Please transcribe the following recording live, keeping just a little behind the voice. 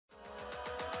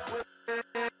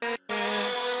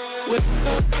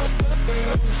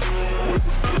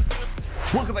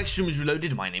Welcome back to Streamers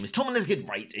Reloaded, my name is Tom and let's get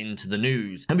right into the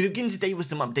news. And we begin today with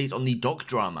some updates on the Doc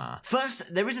drama.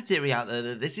 First, there is a theory out there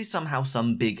that this is somehow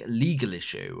some big legal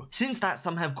issue. Since that,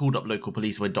 some have called up local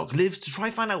police where Doc lives to try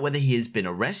find out whether he has been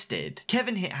arrested.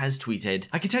 Kevin Hitt has tweeted,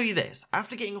 "I can tell you this,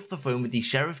 after getting off the phone with the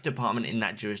sheriff department in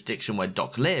that jurisdiction where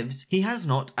Doc lives, he has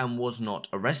not and was not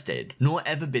arrested, nor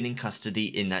ever been in custody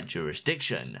in that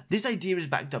jurisdiction. This idea is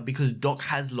backed up because Doc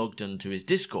has logged onto his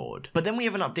Discord." But then we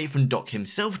have an update from Doc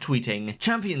himself tweeting,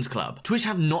 "Champions Club. Twitch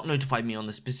have not notified me on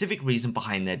the specific reason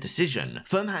behind their decision.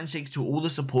 Firm handshakes to all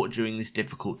the support during this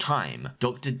difficult time.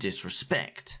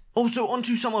 Drdisrespect." Also,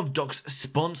 onto some of Doc's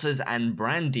sponsors and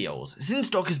brand deals. Since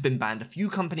Doc has been banned, a few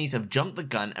companies have jumped the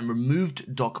gun and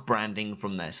removed Doc branding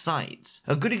from their sites.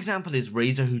 A good example is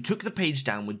Razer, who took the page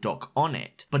down with Doc on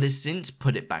it, but has since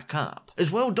put it back up.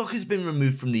 As well, Doc has been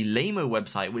removed from the Lamo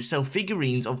website, which sell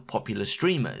figurines of popular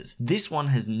streamers. This one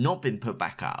has not been put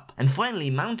back up. And finally,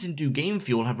 Mountain Dew Game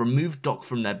Fuel have removed Doc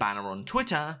from their banner on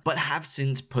Twitter, but have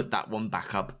since put that one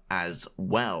back up as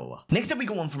well. Next up we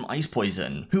got one from Ice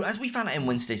Poison, who, as we found out in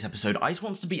Wednesday's episode, Ice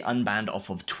wants to be unbanned off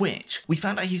of Twitch. We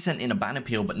found out he sent in a ban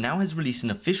appeal, but now has released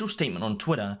an official statement on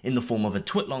Twitter in the form of a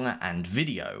twitlonger and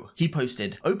video. He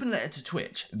posted, "Open letter to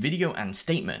Twitch, video and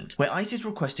statement," where Ice is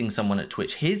requesting someone at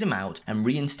Twitch hears him out and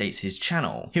reinstates his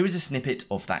channel. Here is a snippet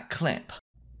of that clip.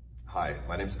 "Hi,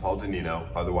 my name is Paul Danino,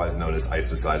 otherwise known as Ice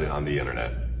Poseidon on the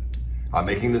internet. I'm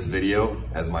making this video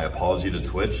as my apology to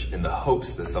Twitch in the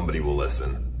hopes that somebody will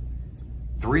listen.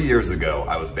 3 years ago,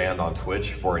 I was banned on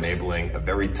Twitch for enabling a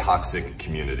very toxic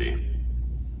community.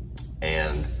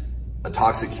 And a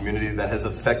toxic community that has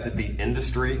affected the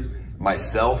industry,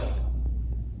 myself,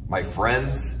 my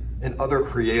friends, and other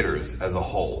creators as a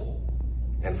whole.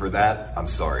 And for that, I'm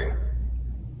sorry.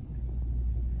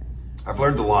 I've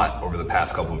learned a lot over the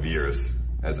past couple of years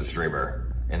as a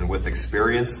streamer, and with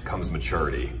experience comes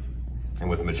maturity. And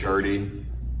with maturity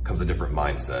comes a different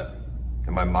mindset.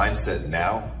 And my mindset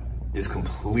now is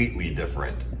completely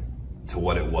different to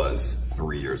what it was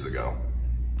 3 years ago.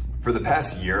 For the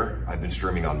past year, I've been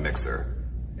streaming on Mixer,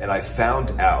 and I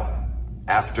found out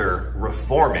after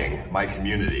reforming my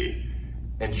community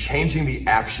and changing the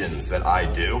actions that I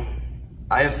do,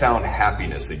 I have found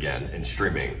happiness again in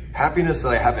streaming. Happiness that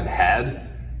I haven't had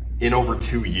in over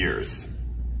 2 years.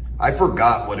 I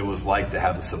forgot what it was like to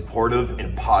have a supportive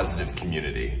and positive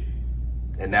community.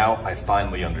 And now I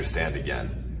finally understand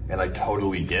again. And I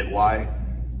totally get why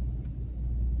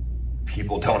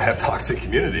people don't have toxic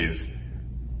communities.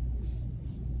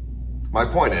 My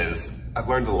point is, I've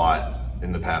learned a lot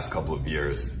in the past couple of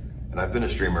years, and I've been a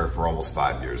streamer for almost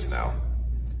 5 years now.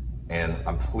 And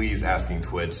I'm please asking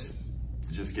Twitch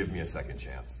to just give me a second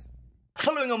chance."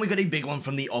 Following on, we got a big one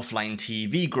from the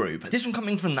OfflineTV group. This one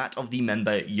coming from that of the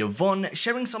member Yvonne,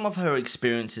 sharing some of her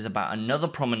experiences about another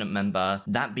prominent member,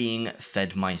 that being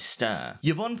FedMySter.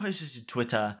 Yvonne posted to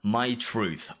Twitter, "My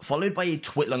truth," followed by a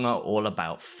twitlonger all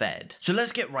about Fed. So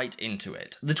let's get right into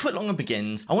it. The twitlonger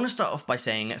begins, "I want to start off by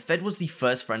saying Fed was the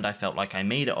first friend I felt like I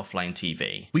made at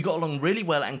OfflineTV. We got along really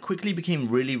well and quickly became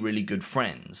really good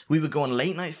friends. We would go on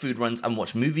late night food runs and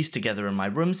watch movies together in my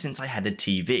room since I had a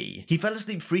TV. He fell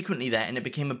asleep frequently there and it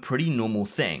became a pretty normal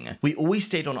thing. We always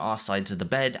stayed on our sides of the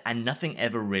bed and nothing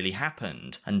ever really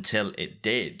happened, until it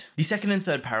did." The second and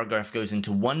third paragraph goes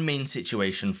into one main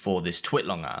situation for this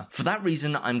twitlonger. For that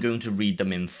reason, I'm going to read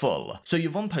them in full. So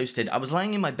Yvonne posted, "I was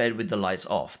lying in my bed with the lights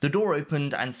off. The door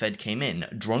opened and Fed came in,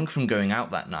 drunk from going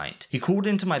out that night. He crawled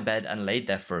into my bed and laid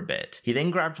there for a bit. He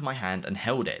then grabbed my hand and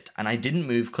held it, and I didn't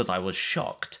move because I was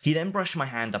shocked. He then brushed my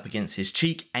hand up against his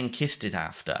cheek and kissed it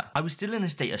after. I was still in a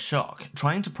state of shock,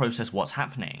 trying to process what's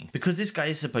happening, because this guy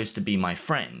is supposed to be my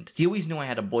friend. He always knew I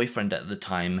had a boyfriend at the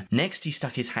time. Next, he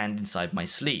stuck his hand inside my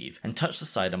sleeve and touched the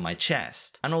side of my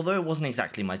chest. And although it wasn't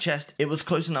exactly my chest, it was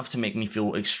close enough to make me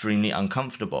feel extremely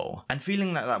uncomfortable, and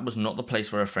feeling that that was not the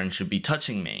place where a friend should be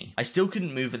touching me. I still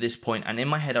couldn't move at this point, and in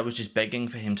my head I was just begging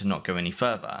for him to not go any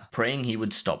further, praying he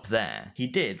would stop there. He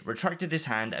did, retracted his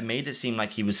hand and made it seem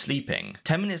like he was sleeping.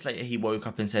 10 minutes later he woke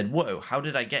up and said, 'Whoa, how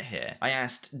did I get here?' I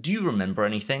asked, 'Do you remember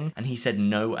anything?' And he said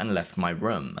no and left my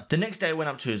room. The next day I went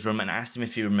up to his room and asked him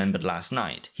if he remembered last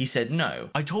night. He said no.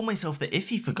 I told myself that if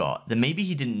he forgot, then maybe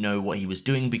he didn't know what he was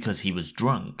doing because he was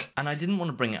drunk. And I didn't want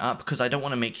to bring it up because I don't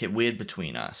want to make it weird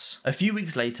between us. A few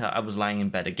weeks later I was lying in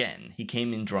bed again. He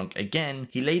came in drunk again.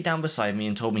 He laid down beside me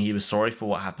and told me he was sorry for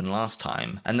what happened last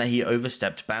time and that he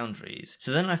overstepped boundaries.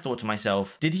 So then I thought to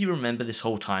myself, did he remember this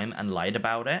whole time and lied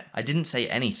about it? I didn't say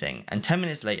anything, and 10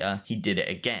 minutes later he did it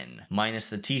again, minus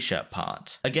the t-shirt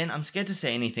part. Again, I'm scared to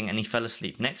say anything and he fell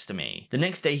asleep next to me. The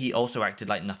next day he also acted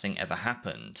like nothing ever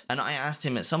happened, and I asked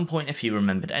him at some point if he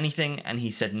remembered anything, and he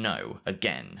said no,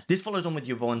 again. This follows on with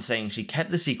Yvonne saying she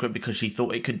kept the secret because she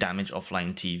thought it could damage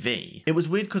OfflineTV. It was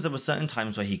weird because there were certain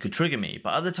times where he could trigger me,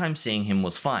 but other times seeing him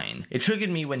was fine. It triggered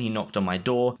me when he knocked on my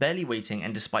door, barely waiting,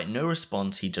 and despite no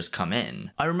response he'd just come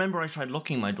in. I remember I tried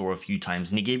locking my door a few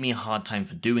times and he gave me a hard time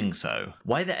for doing so.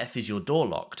 Why the F is your door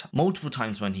locked? Multiple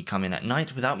times when he come in at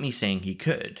night without me saying he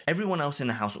could. Everyone else in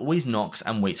the house always knocks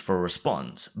and waits for a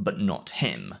response, but not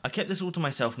him. I kept this all to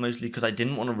myself mostly because I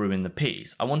didn't want to ruin the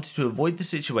peace. I wanted to avoid the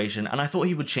situation and I thought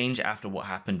he would change after what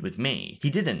happened with me. He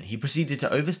didn't. He proceeded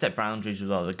to overstep boundaries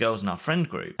with other girls in our friend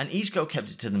group, and each girl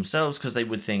kept it to themselves because they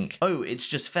would think, oh, it's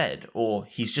just Fed, or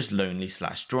he's just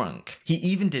lonely/drunk. He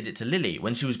even did it to Lily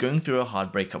when she was going through a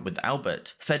hard breakup with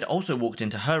Albert. Fed also walked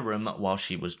into her room while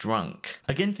she was drunk.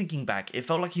 Again, thinking back, it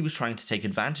felt like he was trying to take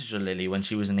advantage of Lily when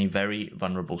she was in a very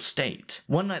vulnerable state.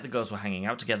 One night the girls were hanging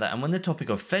out together, and when the topic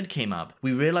of Fed came up,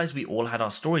 we realized we all had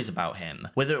our stories about him,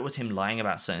 whether it was him lying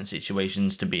about certain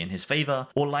situations to be in his favor,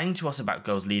 or lying to us about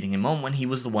girls leading him on when he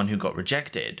was the one who got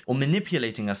rejected, or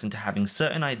manipulating us into having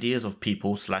certain ideas of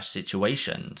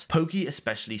people/situations. Poki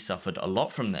especially suffered a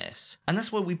lot from this. And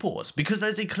that's where we pause, because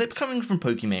there's a clip coming from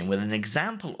Pokimane with an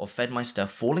example of FedMySter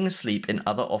falling asleep in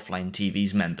other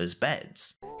OfflineTV's members'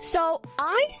 beds. So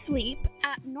I sleep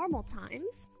at normal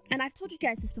times, and I've told you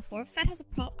guys this before. Fed has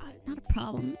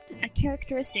a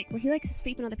characteristic where he likes to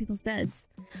sleep in other people's beds.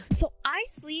 So I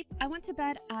went to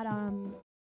bed at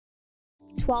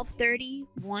 12:30,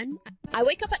 1. I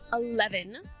wake up at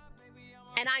 11,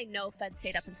 and I know Fed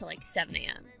stayed up until like 7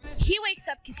 a.m. He wakes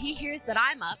up because he hears that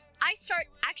I'm up. I start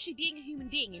actually being a human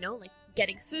being, you know, like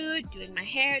getting food, doing my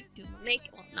hair, doing my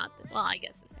makeup. I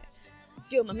guess it's hair.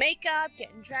 Doing my makeup,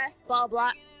 getting dressed, blah,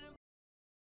 blah.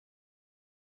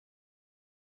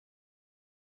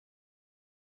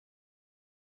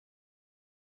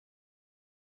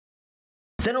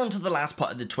 Then on to the last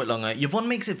part of the twitlonger, Yvonne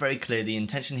makes it very clear the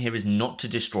intention here is not to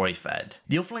destroy Fed.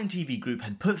 The OfflineTV group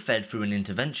had put Fed through an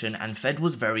intervention and Fed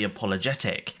was very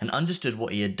apologetic and understood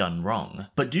what he had done wrong.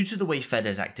 But due to the way Fed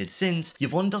has acted since,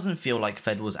 Yvonne doesn't feel like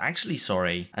Fed was actually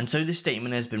sorry, and so this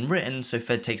statement has been written so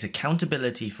Fed takes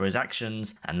accountability for his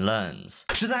actions and learns.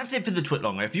 So that's it for the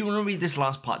twitlonger. If you want to read this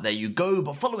last part, there you go,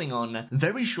 but following on,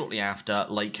 very shortly after,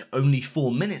 like only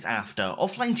 4 minutes after,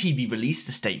 OfflineTV released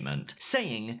a statement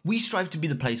saying, "We strive to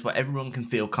be the place where everyone can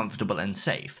feel comfortable and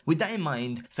safe. With that in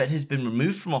mind, Fed has been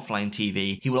removed from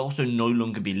OfflineTV. He will also no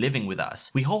longer be living with us.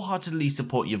 We wholeheartedly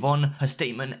support Yvonne, her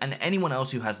statement, and anyone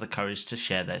else who has the courage to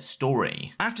share their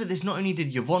story." After this, not only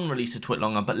did Yvonne release a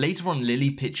twitlonger, but later on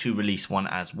LilyPichu released one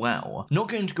as well. Not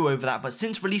going to go over that, but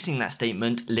since releasing that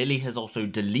statement, Lily has also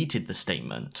deleted the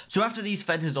statement. So after these,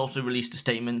 Fed has also released a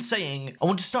statement saying, "I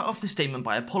want to start off the statement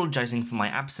by apologizing for my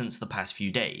absence the past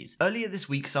few days. Earlier this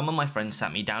week, some of my friends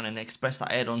sat me down and expressed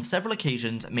that I had on several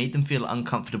occasions made them feel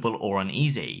uncomfortable or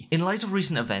uneasy. In light of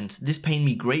recent events, this pained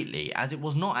me greatly, as it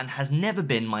was not and has never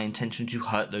been my intention to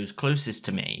hurt those closest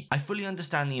to me. I fully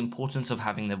understand the importance of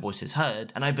having their voices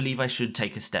heard, and I believe I should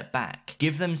take a step back,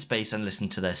 give them space and listen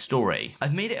to their story.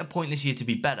 I've made it a point this year to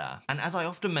be better, and as I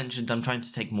often mentioned, I'm trying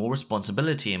to take more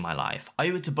responsibility in my life. I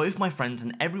owe it to both my friends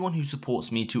and everyone who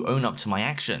supports me to own up to my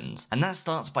actions, and that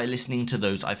starts by listening to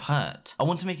those I've hurt. I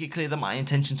want to make it clear that my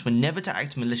intentions were never to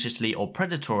act maliciously or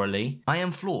predatorily. I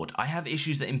am flawed. I have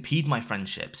issues that impede my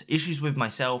friendships, issues with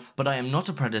myself, but I am not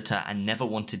a predator and never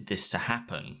wanted this to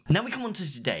happen." Now we come on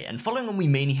to today, and following on we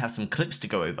mainly have some clips to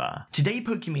go over. Today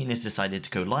Pokimane has decided to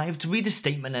go live to read a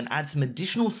statement and add some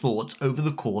additional thoughts over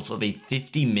the course of a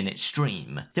 50-minute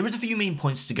stream. There is a few main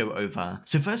points to go over.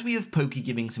 So first we have Poki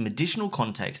giving some additional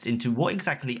context into what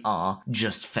exactly are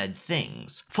just Fed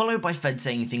things, followed by Fed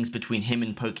saying things between him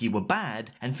and Poki were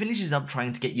bad, and finishes up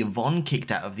trying to get Yvonne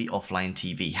kicked out of the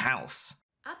OfflineTV house.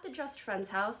 At the Just Friends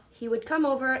house, he would come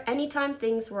over anytime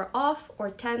things were off or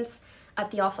tense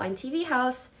at the OfflineTV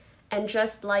house and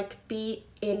just like be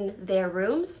in their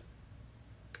rooms.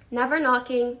 Never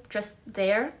knocking, just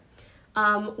there,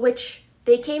 which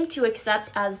they came to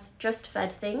accept as just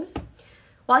Fed things.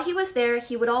 While he was there,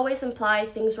 he would always imply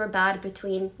things were bad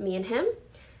between me and him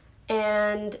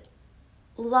and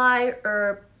lie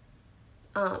or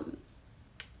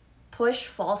push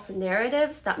false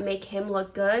narratives that make him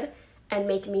look good and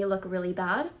make me look really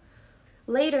bad.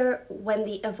 Later, when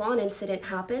the Yvonne incident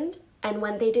happened, and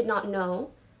when they did not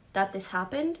know that this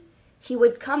happened, he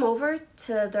would come over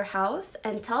to their house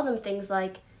and tell them things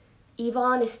like,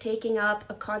 "Yvonne is taking up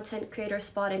a content creator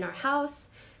spot in our house.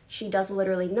 She does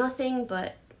literally nothing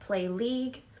but play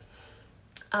League,"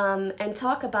 and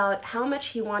talk about how much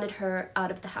he wanted her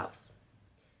out of the house.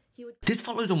 This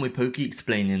follows on with Poki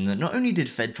explaining that not only did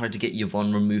Fed try to get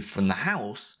Yvonne removed from the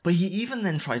house, but he even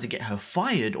then tried to get her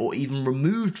fired or even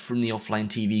removed from the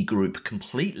OfflineTV group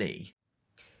completely.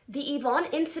 The Yvonne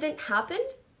incident happened,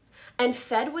 and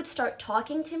Fed would start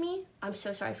talking to me. I'm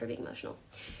so sorry for being emotional.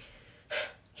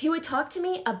 He would talk to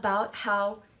me about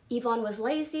how Yvonne was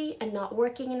lazy and not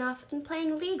working enough and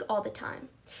playing League all the time.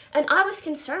 And I was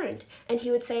concerned, and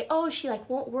he would say, oh, she like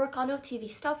won't work on OTV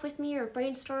stuff with me or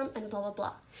brainstorm and blah, blah,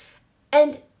 blah.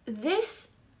 And this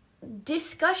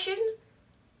discussion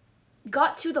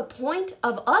got to the point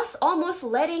of us almost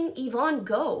letting Yvonne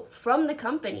go from the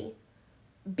company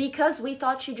because we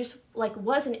thought she just like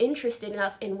wasn't interested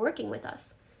enough in working with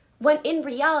us. When in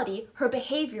reality, her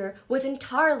behavior was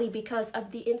entirely because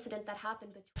of the incident that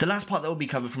happened. The last part that will be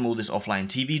covered from all this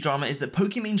OfflineTV drama is that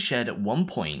Pokimane shared at one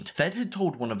point, Fed had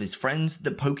told one of his friends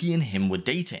that Poki and him were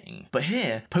dating. But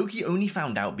here, Poki only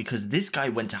found out because this guy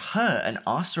went to her and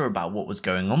asked her about what was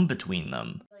going on between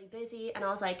them. Really busy, and I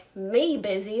was like, me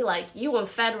busy? Like, you and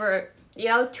Fed were, you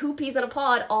know, 2 peas in a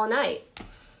pod all night.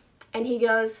 And he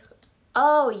goes,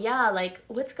 oh yeah, like,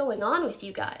 what's going on with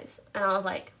you guys? And I was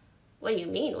like, what do you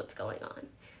mean, what's going on?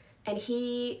 And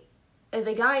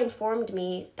the guy informed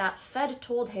me that Fed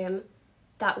told him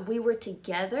that we were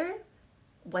together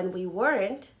when we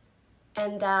weren't,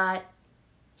 and that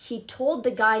he told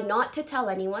the guy not to tell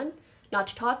anyone, not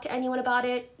to talk to anyone about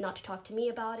it, not to talk to me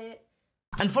about it.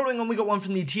 And following on, we got one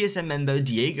from the TSM member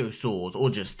Diegosaurs, or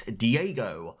just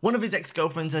Diego. One of his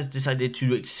ex-girlfriends has decided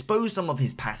to expose some of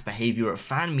his past behavior at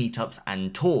fan meetups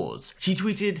and tours. She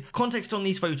tweeted, context on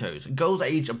these photos, girls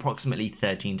age approximately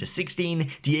 13 to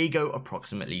 16, Diego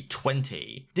approximately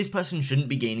 20. This person shouldn't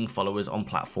be gaining followers on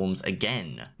platforms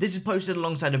again. This is posted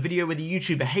alongside a video where the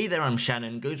YouTuber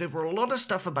HeyThereImShannon goes over a lot of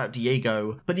stuff about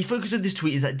Diego, but the focus of this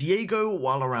tweet is that Diego,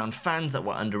 while around fans that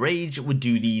were underage, would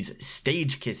do these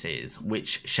stage kisses,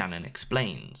 which Shannon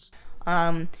explains.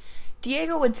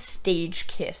 Diego would stage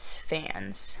kiss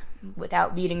fans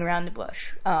without beating around the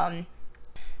bush. The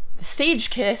stage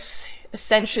kiss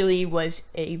essentially was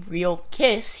a real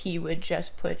kiss. He would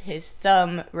just put his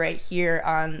thumb right here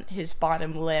on his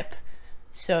bottom lip,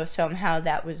 so somehow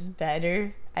that was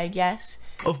better, I guess.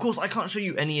 Of course, I can't show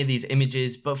you any of these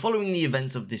images, but following the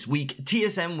events of this week,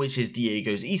 TSM, which is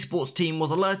Diego's esports team,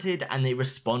 was alerted and they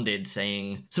responded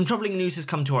saying, some troubling news has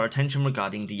come to our attention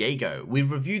regarding Diego.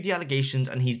 We've reviewed the allegations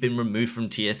and he's been removed from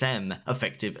TSM,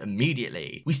 effective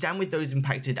immediately. We stand with those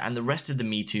impacted and the rest of the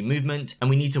Me Too movement, and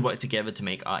we need to work together to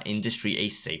make our industry a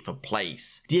safer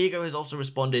place. Diego has also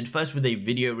responded, first with a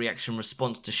video reaction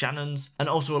response to Shannon's, and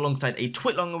also alongside a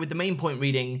twitlonger with the main point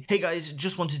reading, hey guys,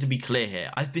 just wanted to be clear here.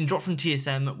 I've been dropped from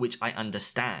TSM, which I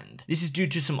understand. This is due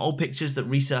to some old pictures that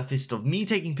resurfaced of me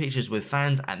taking pictures with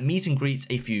fans at meet and greets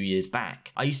a few years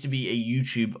back. I used to be a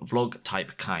YouTube vlog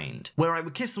type kind, where I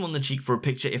would kiss them on the cheek for a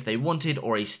picture if they wanted,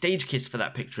 or a stage kiss for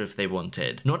that picture if they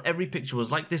wanted. Not every picture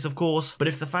was like this, of course, but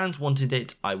if the fans wanted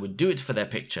it, I would do it for their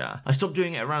picture. I stopped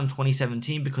doing it around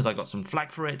 2017 because I got some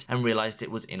flack for it and realized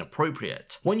it was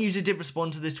inappropriate. One user did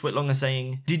respond to this twitlonger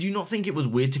saying, did you not think it was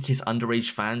weird to kiss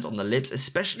underage fans on the lips,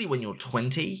 especially when you're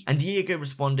 20? And Diego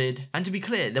responded, and to be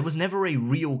clear, there was never a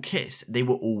real kiss, they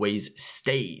were always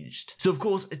staged. So of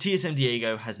course, TSM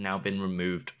Diego has now been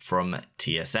removed from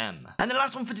TSM. And the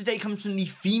last one for today comes from the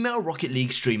female Rocket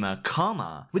League streamer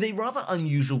Karmaah, with a rather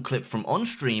unusual clip from on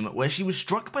stream where she was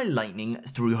struck by lightning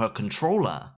through her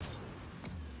controller.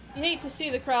 You hate to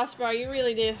see the crossbar, you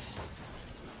really do.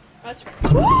 That's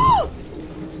Woo!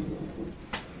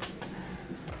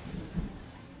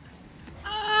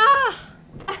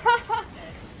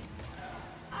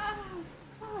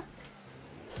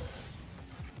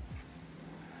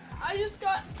 I just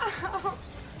got ow.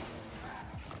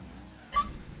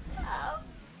 Ow.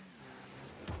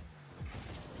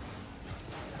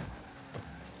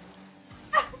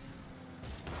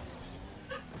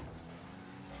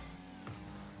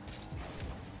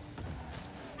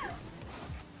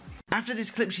 After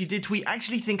this clip, she did tweet,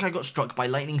 actually think I got struck by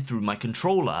lightning through my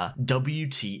controller,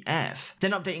 WTF.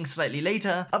 Then updating slightly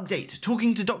later, update,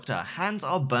 talking to doctor, hands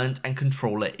are burnt and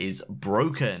controller is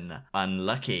broken.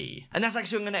 Unlucky. And that's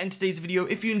actually going to end today's video.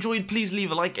 If you enjoyed, please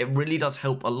leave a like, it really does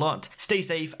help a lot. Stay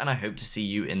safe, and I hope to see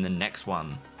you in the next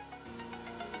one.